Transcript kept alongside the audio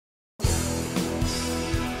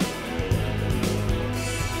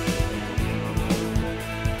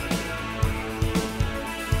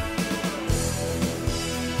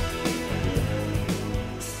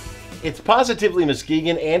It's Positively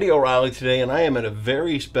Muskegon, Andy O'Reilly today, and I am at a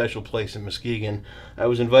very special place in Muskegon. I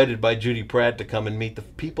was invited by Judie Pratt to come and meet the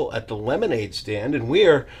people at the lemonade stand, and we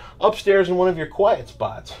are upstairs in one of your quiet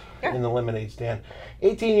spots in the lemonade stand.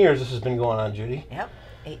 18 years this has been going on, Judy. Yep,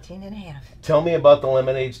 18 and a half. Tell me about the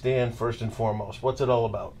lemonade stand first and foremost. What's it all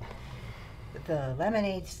about? The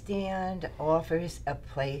lemonade stand offers a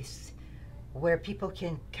place where people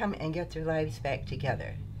can come and get their lives back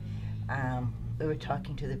together. We were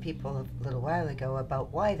talking to the people a little while ago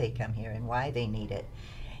about why they come here and why they need it.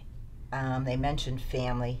 They mentioned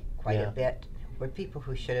family quite a bit. We're people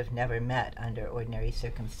who should have never met under ordinary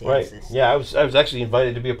circumstances. Right. Yeah, I was actually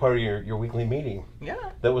invited to be a part of your weekly meeting. Yeah.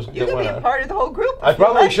 You can be a part of the whole group. I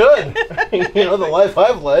probably should. You know, the life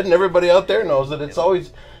I've led, and everybody out there knows that it's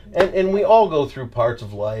always, and we all go through parts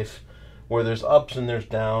of life where there's ups and there's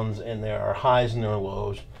downs, and there are highs and there are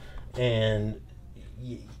lows, and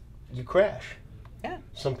you crash. Yeah.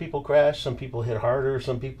 Some people crash, some people hit harder,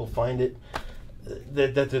 some people find it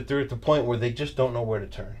that they're at the point where they just don't know where to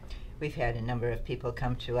turn. We've had a number of people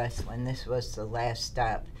come to us when this was the last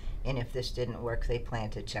stop, and if this didn't work, they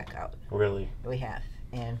plan to check out. Really? We have,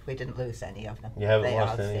 and we didn't lose any of them. You haven't they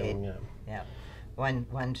lost all any stayed. of them, yeah.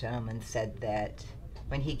 One gentleman said that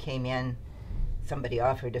when he came in, somebody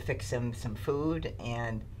offered to fix him some food,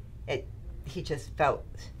 and he just felt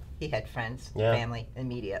he had friends, family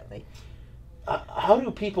immediately. How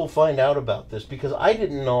do people find out about this? Because I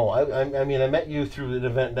didn't know. I mean, I met you through an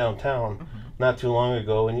event downtown not too long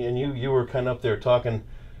ago, and you were kind of up there talking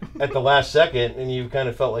at the last second, and you kind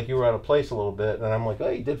of felt like you were out of place a little bit. And I'm like,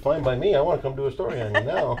 oh, you did fine by me. I want to come do a story on you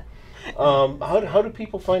now. How do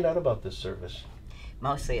people find out about this service?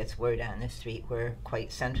 Mostly it's word on the street. We're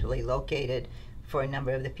quite centrally located for a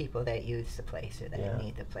number of the people that use the place or that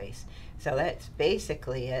need the place. So that's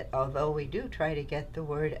basically it, although we do try to get the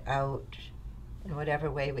word out in whatever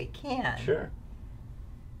way we can. Sure.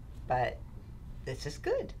 But this is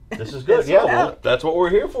good. This is good. Yeah, well, that's what we're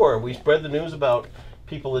here for. We spread the news about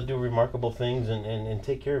people that do remarkable things and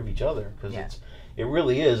take care of each other, because it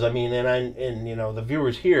really is. I mean, and you know, the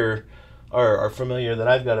viewers here are familiar that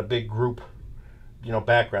I've got a big group, you know,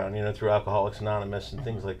 background, you know, through Alcoholics Anonymous and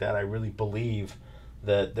things like that. I really believe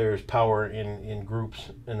that there's power in groups,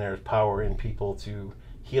 and there's power in people to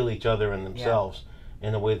heal each other and themselves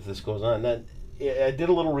in the way that this goes on. I did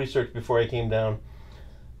a little research before I came down.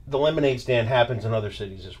 The lemonade stand happens in other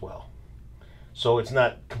cities as well. So it's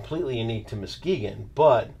not completely unique to Muskegon,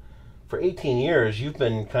 but for 18 years you've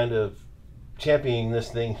been kind of championing this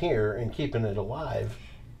thing here and keeping it alive.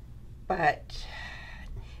 But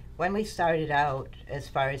when we started out, as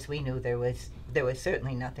far as we knew, there was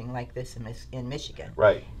certainly nothing like this in Michigan.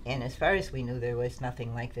 Right. And as far as we knew, there was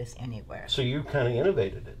nothing like this anywhere. So you kind of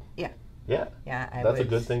innovated it. Yeah. Yeah. Yeah. That's a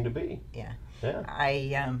good thing to be. Yeah.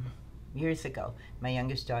 Yeah. Years ago, my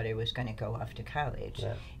youngest daughter was going to go off to college,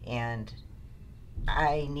 and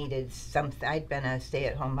I needed something. I'd been a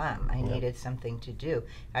stay-at-home mom. I needed something to do.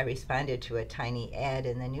 I responded to a tiny ad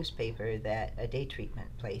in the newspaper that a day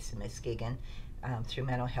treatment place in Muskegon, through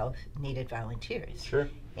mental health, needed volunteers. Sure.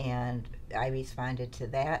 And I responded to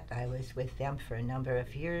that. I was with them for a number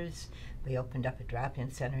of years. We opened up a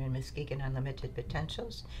drop-in center in Muskegon, Unlimited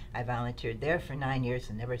Potentials. I volunteered there for 9 years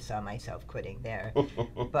and never saw myself quitting there.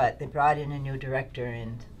 But they brought in a new director,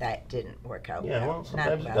 and that didn't work out well,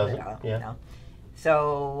 sometimes not it well doesn't. at all. Yeah. No.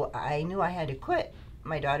 So I knew I had to quit.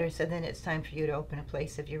 My daughter said, then it's time for you to open a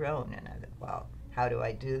place of your own. And I thought, well, how do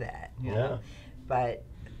I do that? You know? But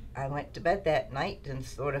I went to bed that night and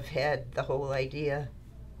sort of had the whole idea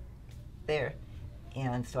there.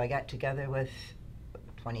 And so I got together with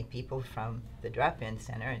 20 people from the drop-in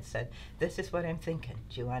center and said, this is what I'm thinking.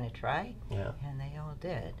 Do you want to try? Yeah. And they all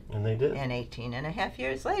did. And they did. And 18 and a half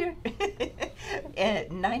years later,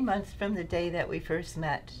 and 9 months from the day that we first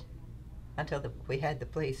met until we had the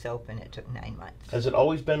place open, it took 9 months. Has it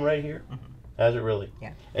always been right here? Mm-hmm. Has it really?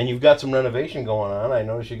 Yeah. And you've got some renovation going on. I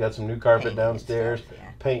noticed you got some new carpet Painting downstairs, stuff,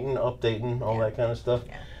 painting, updating, all that kind of stuff.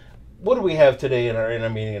 Yeah. What do we have today in our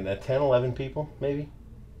meeting? 10, 11 people, maybe?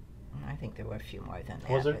 I think there were a few more than that,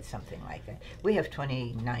 Was there? but something like that. We have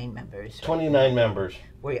 29 members. 29 members.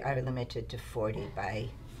 We are limited to 40 by,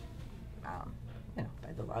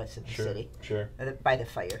 by the laws of the city. Sure. By the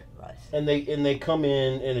fire laws. And they come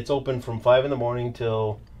in, and it's open from 5 in the morning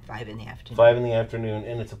till 5 in the afternoon. 5 in the afternoon,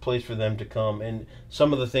 and it's a place for them to come. And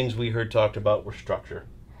some of the things we heard talked about were structure.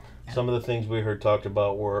 Yeah. Some of the things we heard talked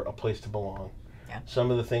about were a place to belong. Yeah.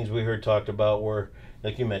 Some of the things we heard talked about were,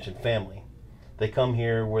 like you mentioned, family. They come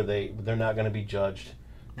here where they're not going to be judged.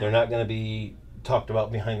 No. They're not going to be talked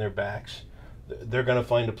about behind their backs. They're going to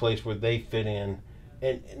find a place where they fit in.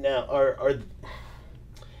 And now,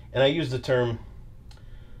 and I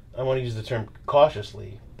want to use the term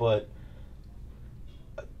cautiously, but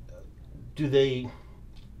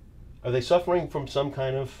are they suffering from some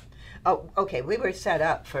kind of... Oh, okay. We were set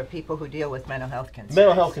up for people who deal with mental health concerns.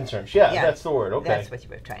 Mental health concerns. Yeah, that's the word. Okay. That's what you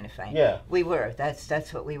were trying to find. Yeah. We were.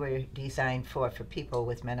 That's what we were designed for people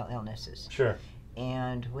with mental illnesses. Sure.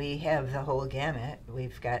 And we have the whole gamut.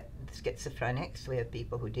 We've got schizophrenics. We have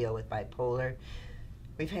people who deal with bipolar.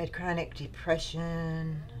 We've had chronic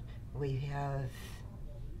depression. We have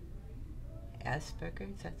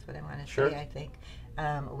Asperger's. That's what I want to say, I think.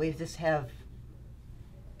 We just have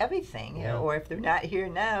everything, you know, or if they're not here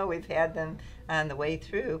now, we've had them on the way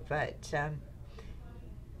through, but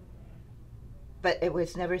it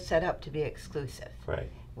was never set up to be exclusive. Right.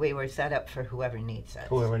 We were set up for whoever needs us.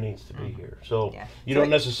 Whoever needs to be here. So you don't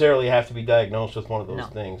necessarily have to be diagnosed with one of those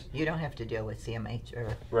things. You don't have to deal with CMH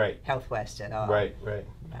or Health West at all. Right. But,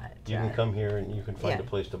 you can come here and you can find a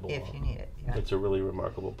place to belong. If you need it. Yeah. It's a really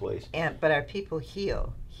remarkable place. But our people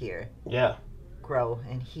heal here. Yeah. Grow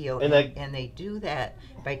and heal, and they do that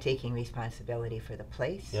by taking responsibility for the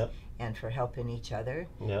place and for helping each other.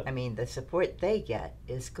 I mean, the support they get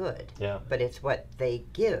is good, but it's what they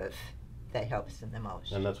give that helps them the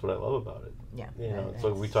most. And that's what I love about it. Yeah. You know, it's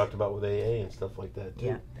like we talked about with AA and stuff like that too.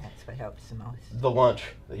 Yeah, that's what helps the most. The lunch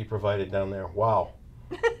that you provided down there, wow.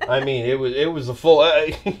 I mean, it was a full.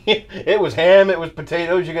 It was ham. It was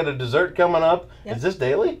potatoes. You got a dessert coming up. Yep. Is this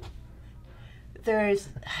daily? There's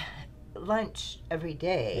lunch every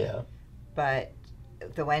day, but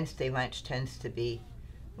the Wednesday lunch tends to be,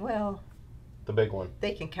 well, the big one.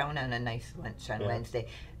 They can count on a nice lunch on Wednesday.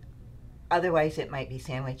 Otherwise, it might be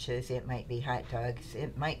sandwiches, it might be hot dogs,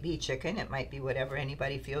 it might be chicken, it might be whatever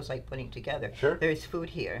anybody feels like putting together. Sure. There's food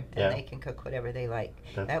here, and they can cook whatever they like.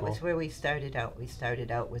 That was where we started out. We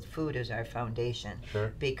started out with food as our foundation.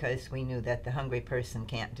 Sure. Because we knew that the hungry person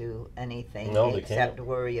can't do anything can't. except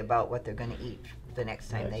worry about what they're going to eat the next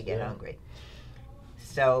time they get hungry.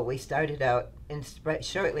 So we started out, and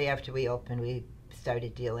shortly after we opened, we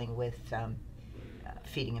started dealing with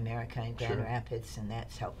Feeding America in Grand Rapids, and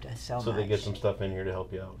that's helped us so much. So they get some stuff in here to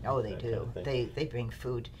help you out. Oh, they do. Kind of they bring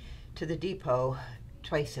food to the depot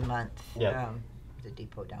twice a month. The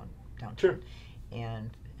depot downtown. Sure. And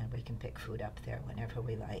we can pick food up there whenever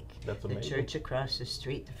we like. That's amazing. The church across the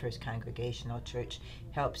street, the First Congregational Church,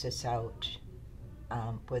 helps us out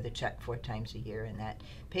with a check 4 times a year, and that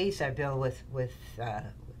pays our bill with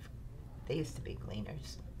they used to be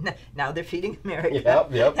gleaners. Now they're Feeding America.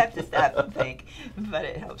 Yep. Have to stop and think, but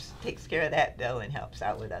it takes care of that bill and helps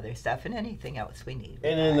out with other stuff and anything else we need.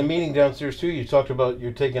 And in the meeting downstairs too, you talked about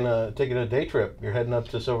you're taking a day trip. You're heading up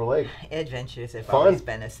to Silver Lake. Adventures have always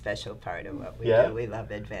been a special part of what we do. We love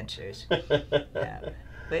adventures.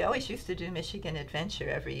 We always used to do Michigan Adventure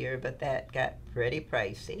every year, but that got pretty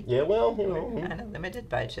pricey. Yeah, well, you know, on a limited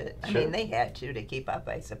budget. I mean, they had to keep up,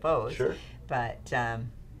 I suppose. Sure. But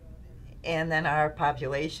and then our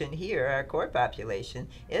population here, our core population,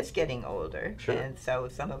 is getting older. Sure. And so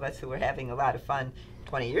some of us who were having a lot of fun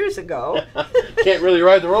 20 years ago can't really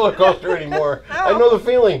ride the roller coaster anymore. No. I know the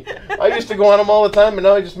feeling. I used to go on them all the time, and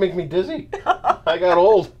now it just makes me dizzy. I got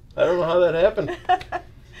old. I don't know how that happened.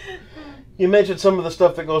 You mentioned some of the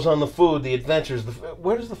stuff that goes on the food, the adventures.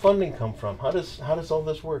 Where does the funding come from? How does all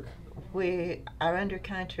this work? We are under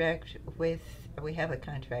contract with. We have a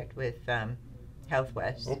contract with Health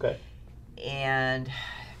West. Okay. And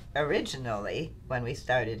originally, when we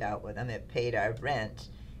started out with them, it paid our rent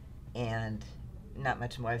and not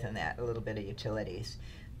much more than that, a little bit of utilities.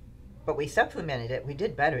 But we supplemented it. We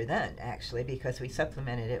did better then, actually, because we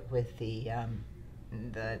supplemented it with the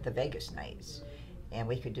Vegas nights. And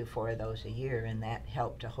we could do 4 of those a year, and that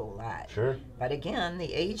helped a whole lot. Sure. But again,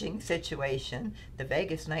 the aging situation, the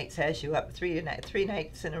Vegas nights has you up 3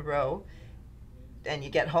 nights in a row, and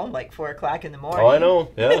you get home like 4 o'clock in the morning. Oh, I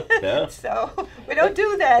know. Yeah. So we don't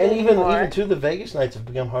do that anymore. Even too, the Vegas nights have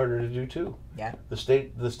become harder to do too. Yeah. The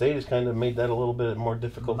state has kind of made that a little bit more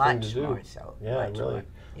difficult thing to do. Much more so. Yeah, Much really. More.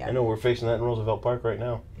 Yeah. I know we're facing that in Roosevelt Park right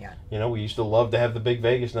now. Yeah. You know, we used to love to have the big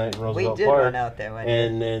Vegas night in Roosevelt Park. We did run out there one day.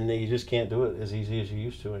 And you just can't do it as easy as you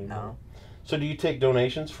used to anymore. No. So do you take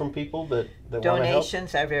donations from people that want to help?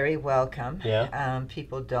 Donations are very welcome. Yeah.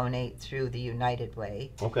 People donate through the United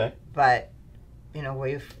Way. Okay. But, you know,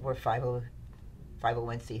 we're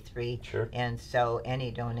 501c3. Sure. And so any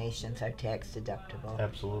donations are tax deductible.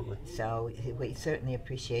 Absolutely. So we certainly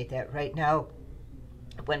appreciate that. Right now,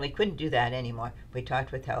 when we couldn't do that anymore, we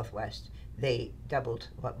talked with Health West. They doubled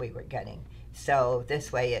what we were getting. So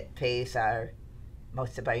this way it pays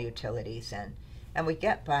most of our utilities, and we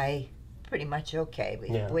get by pretty much okay.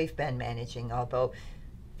 We've been managing, although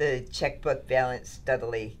the checkbook balance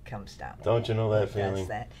steadily comes down. Don't you know that It does feeling?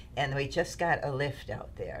 that. And we just got a lift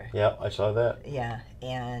out there. Yeah, I saw that. Yeah,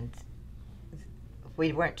 and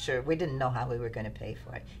we weren't sure. We didn't know how we were going to pay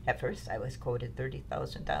for it. At first, I was quoted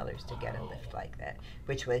 $30,000 to get a lift like that,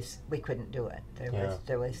 which was, we couldn't do it.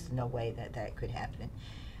 There was no way that that could happen.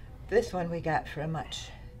 This one we got for a much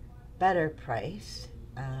better price.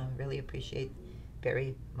 Really appreciate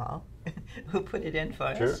Barry Mall who put it in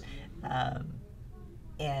for Sure. us.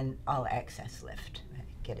 And all access lift.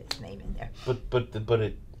 Get its name in there. But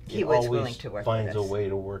it He was always willing to work finds with a us. way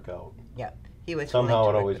to work out. Yep. He was Somehow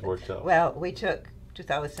willing to it always work with works us. out. Well, we took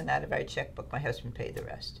 $2,000 out of our checkbook. My husband paid the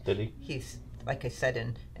rest. Did he? He's, like I said,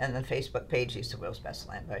 in the Facebook page, he's the world's best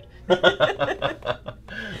landlord.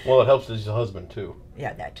 Well, it helps his husband too.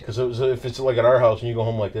 Yeah, that too. Because if it's like at our house and you go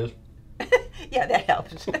home like this, Yeah, that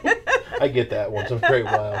helps. I get that once in a great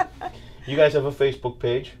while. You guys have a Facebook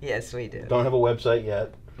page? Yes, we do. Don't have a website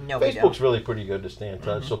yet. No, we Facebook's don't. really pretty good to stay in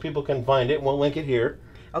touch, so people can find it. We'll link it here.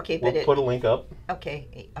 Okay, but We'll put a link up.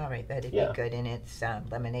 okay, all right, that'd Yeah. be good. And it's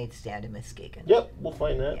Lemonade Stand in Muskegon. Yep, we'll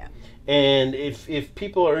find that. Yeah. And if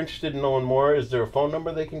people are interested in knowing more, is there a phone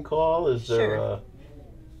number they can call? Is there Sure.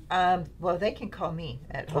 Well, they can call me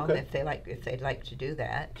at home Okay. if they'd like to do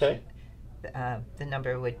that. Okay. The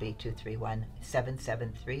number would be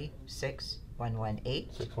 231-773-6118.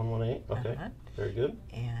 6118. Okay. Uh-huh. Very good.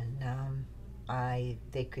 And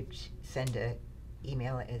they could send an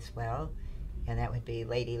email as well, and that would be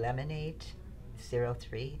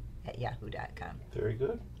ladylemonade03@yahoo.com. Very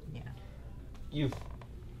good. Yeah.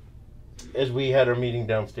 As we had our meeting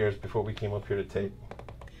downstairs before we came up here to tape.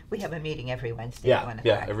 We have a meeting every Wednesday at 1 o'clock.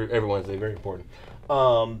 Yeah, every Wednesday, very important.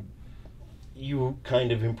 You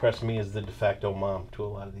kind of impressed me as the de facto mom to a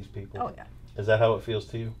lot of these people. Oh, yeah. Is that how it feels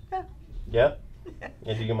to you? Yeah. Yeah?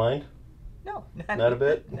 And do you mind? No. Not a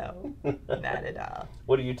bit? No, not at all.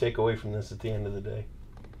 What do you take away from this at the end of the day?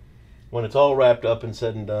 When it's all wrapped up and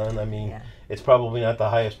said and done, I mean, Yeah. it's probably not the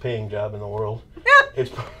highest paying job in the world.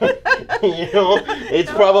 It's,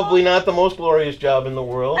 it's probably not the most glorious job in the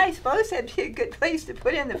world. I suppose that'd be a good place to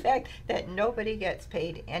put in the fact that nobody gets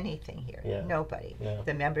paid anything here. Yeah. Nobody. Yeah.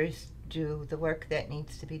 The members do the work that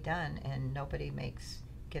needs to be done, and nobody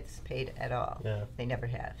gets paid at all. Yeah. They never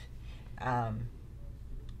have.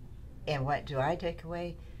 And what do I take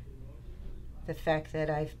away? The fact that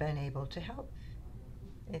I've been able to help.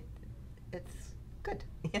 It's good,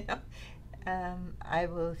 you know. I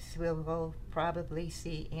will probably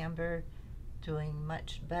see Amber doing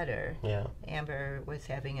much better. Yeah. Amber was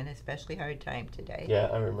having an especially hard time today. Yeah,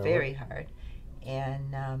 I remember. Very hard.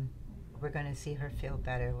 And we're going to see her feel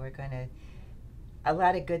better. A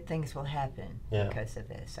lot of good things will happen because of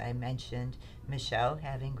this. I mentioned Michelle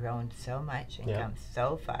having grown so much and come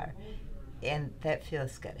so far. And that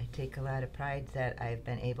feels good. I take a lot of pride that I've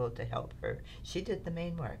been able to help her. She did the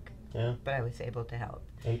main work. Yeah. But I was able to help.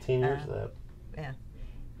 18 years of that.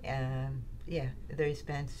 Yeah. There's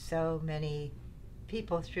been so many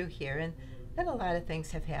people through here, and then a lot of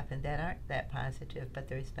things have happened that aren't that positive, but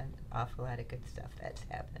there's been an awful lot of good stuff that's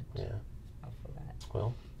happened. Yeah. Awful lot.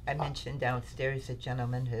 Well, I mentioned downstairs a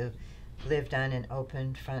gentleman who lived on an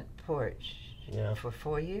open front porch for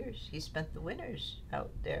 4 years. He spent the winters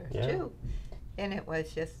out there too. And it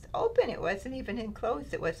was just open. It wasn't even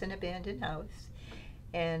enclosed. It was an abandoned house.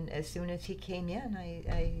 And as soon as he came in,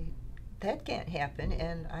 that can't happen.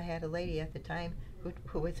 And I had a lady at the time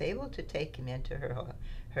who was able to take him into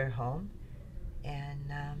her home.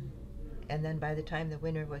 And then by the time the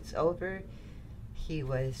winter was over, he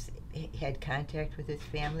had contact with his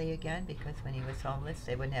family again, because when he was homeless,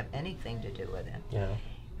 they wouldn't have anything to do with him. yeah.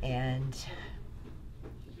 And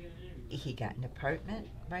he got an apartment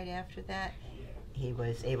right after that. He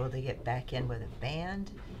was able to get back in with a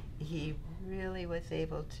band. He really was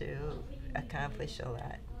able to accomplish a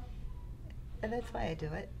lot. And that's why I do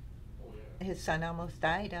it. His son almost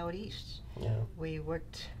died out east. Yeah. We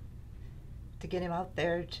worked to get him out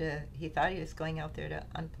there he thought he was going out there to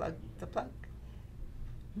unplug the plug.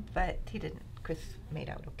 But he didn't. Chris made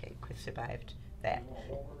out okay. Chris survived that.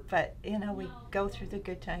 But, we go through the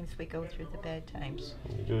good times, we go through the bad times.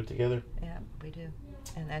 You do it together. Yeah, we do.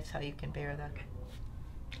 And that's how you can bear the...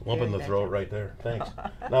 Lump in the throat right there. Thanks.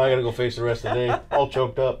 Now I got to go face the rest of the day, all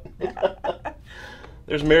choked up.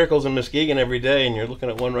 There's miracles in Muskegon every day, and you're looking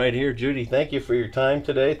at one right here. Judie, thank you for your time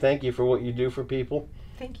today. Thank you for what you do for people.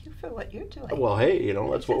 Thank you for what you're doing. Well, hey,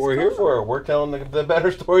 that's what we're here for. We're telling the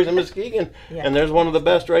better stories in Muskegon, and there's one of the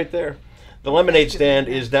best right there. The Lemonade Stand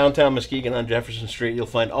is downtown Muskegon on Jefferson Street. You'll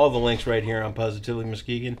find all the links right here on Positively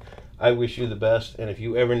Muskegon. I wish you the best, and if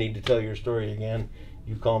you ever need to tell your story again,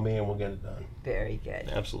 you call me and we'll get it done. Very good.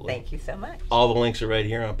 Absolutely. Thank you so much. All the links are right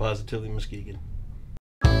here on Positively Muskegon.